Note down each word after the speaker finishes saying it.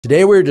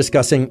Today we're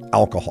discussing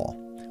alcohol,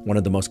 one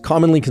of the most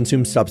commonly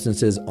consumed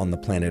substances on the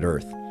planet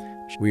Earth.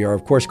 We are,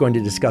 of course, going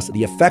to discuss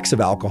the effects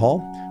of alcohol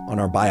on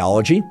our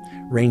biology,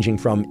 ranging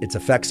from its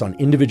effects on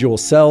individual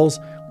cells,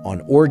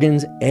 on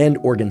organs, and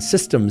organ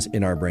systems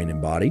in our brain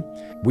and body.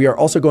 We are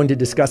also going to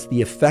discuss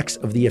the effects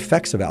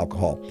of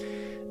alcohol.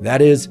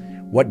 That is,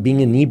 what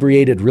being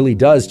inebriated really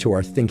does to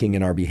our thinking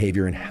and our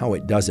behavior and how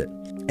it does it.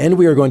 And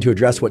we are going to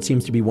address what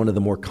seems to be one of the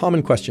more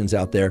common questions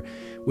out there,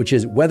 which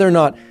is whether or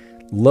not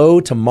low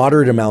to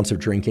moderate amounts of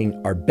drinking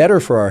are better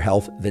for our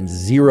health than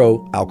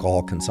zero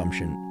alcohol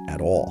consumption at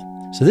all.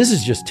 So this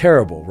is just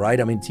terrible, right?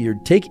 I mean, you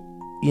take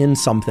in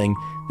something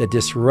that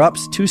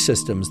disrupts two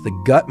systems,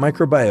 the gut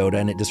microbiota,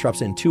 and it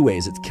disrupts it in two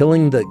ways. It's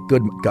killing the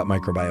good gut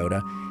microbiota,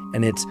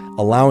 and it's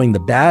allowing the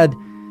bad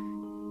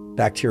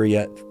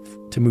bacteria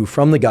to move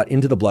from the gut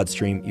into the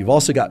bloodstream. You've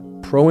also got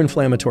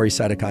pro-inflammatory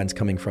cytokines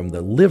coming from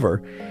the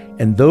liver,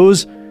 and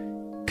those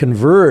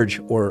converge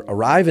or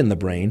arrive in the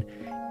brain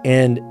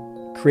and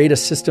create a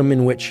system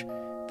in which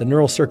the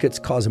neural circuits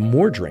cause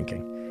more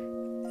drinking.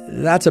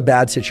 That's a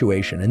bad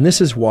situation. And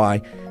this is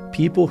why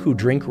people who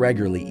drink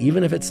regularly,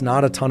 even if it's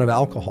not a ton of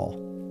alcohol,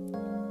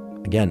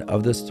 again,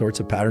 of the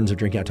sorts of patterns of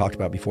drinking I talked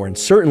about before, and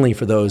certainly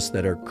for those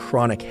that are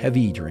chronic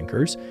heavy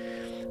drinkers,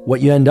 what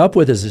you end up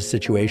with is a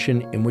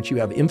situation in which you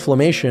have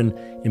inflammation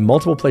in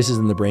multiple places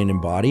in the brain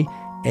and body,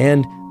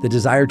 and the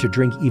desire to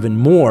drink even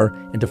more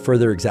and to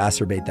further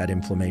exacerbate that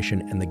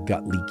inflammation and the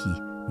gut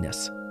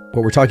leakiness.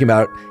 What we're talking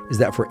about is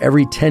that for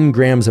every 10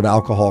 grams of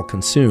alcohol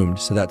consumed,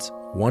 so that's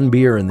one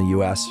beer in the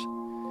US,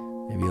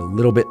 maybe a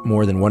little bit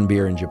more than one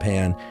beer in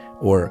Japan,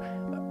 or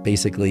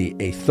basically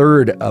a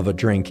third of a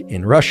drink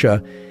in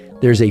Russia,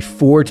 there's a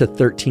 4 to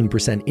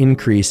 13%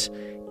 increase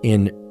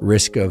in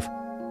risk of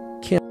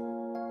cancer.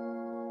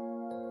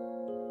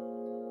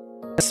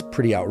 That's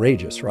pretty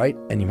outrageous, right?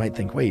 And you might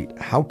think, wait,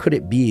 how could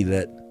it be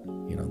that,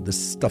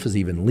 this stuff is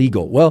even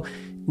legal? Well,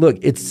 look,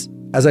 it's,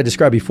 as I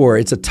described before,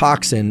 it's a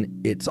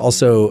toxin. It's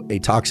also a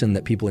toxin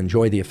that people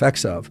enjoy the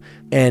effects of.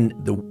 And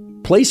the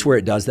place where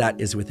it does that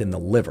is within the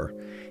liver.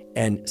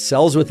 And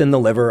cells within the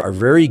liver are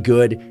very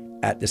good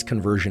at this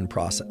conversion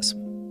process.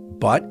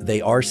 But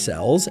they are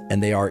cells,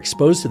 and they are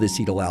exposed to the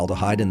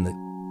acetaldehyde in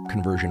the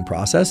conversion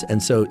process.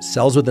 And so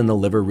cells within the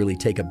liver really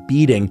take a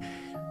beating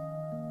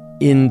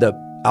in the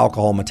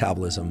alcohol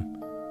metabolism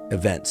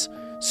events.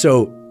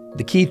 So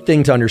the key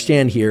thing to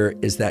understand here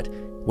is that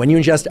when you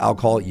ingest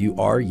alcohol, you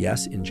are,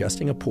 yes,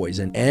 ingesting a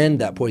poison, and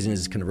that poison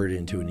is converted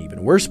into an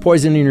even worse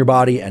poison in your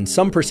body, and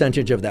some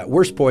percentage of that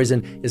worse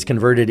poison is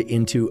converted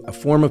into a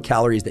form of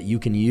calories that you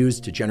can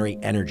use to generate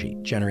energy,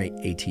 generate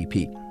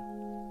ATP.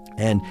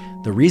 And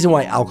the reason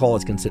why alcohol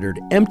is considered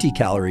empty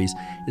calories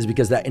is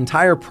because that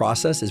entire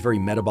process is very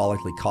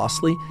metabolically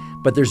costly,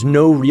 but there's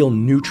no real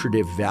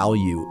nutritive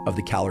value of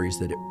the calories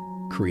that it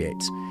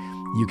creates.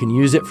 You can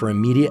use it for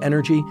immediate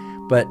energy,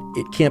 but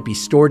it can't be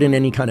stored in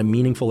any kind of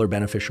meaningful or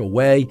beneficial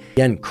way.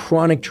 Again,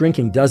 chronic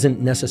drinking doesn't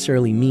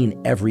necessarily mean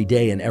every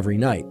day and every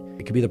night.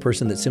 It could be the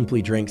person that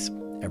simply drinks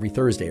every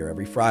Thursday or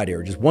every Friday,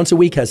 or just once a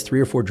week has 3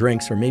 or 4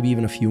 drinks, or maybe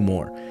even a few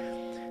more.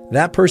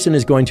 That person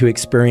is going to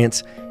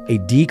experience a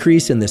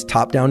decrease in this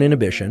top-down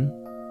inhibition,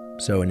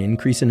 so an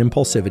increase in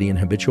impulsivity and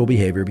habitual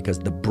behavior because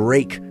the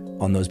brake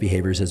on those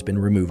behaviors has been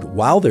removed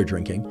while they're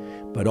drinking,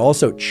 but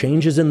also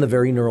changes in the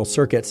very neural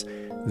circuits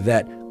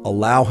that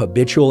allow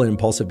habitual and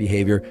impulsive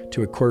behavior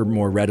to occur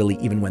more readily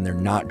even when they're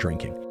not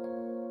drinking.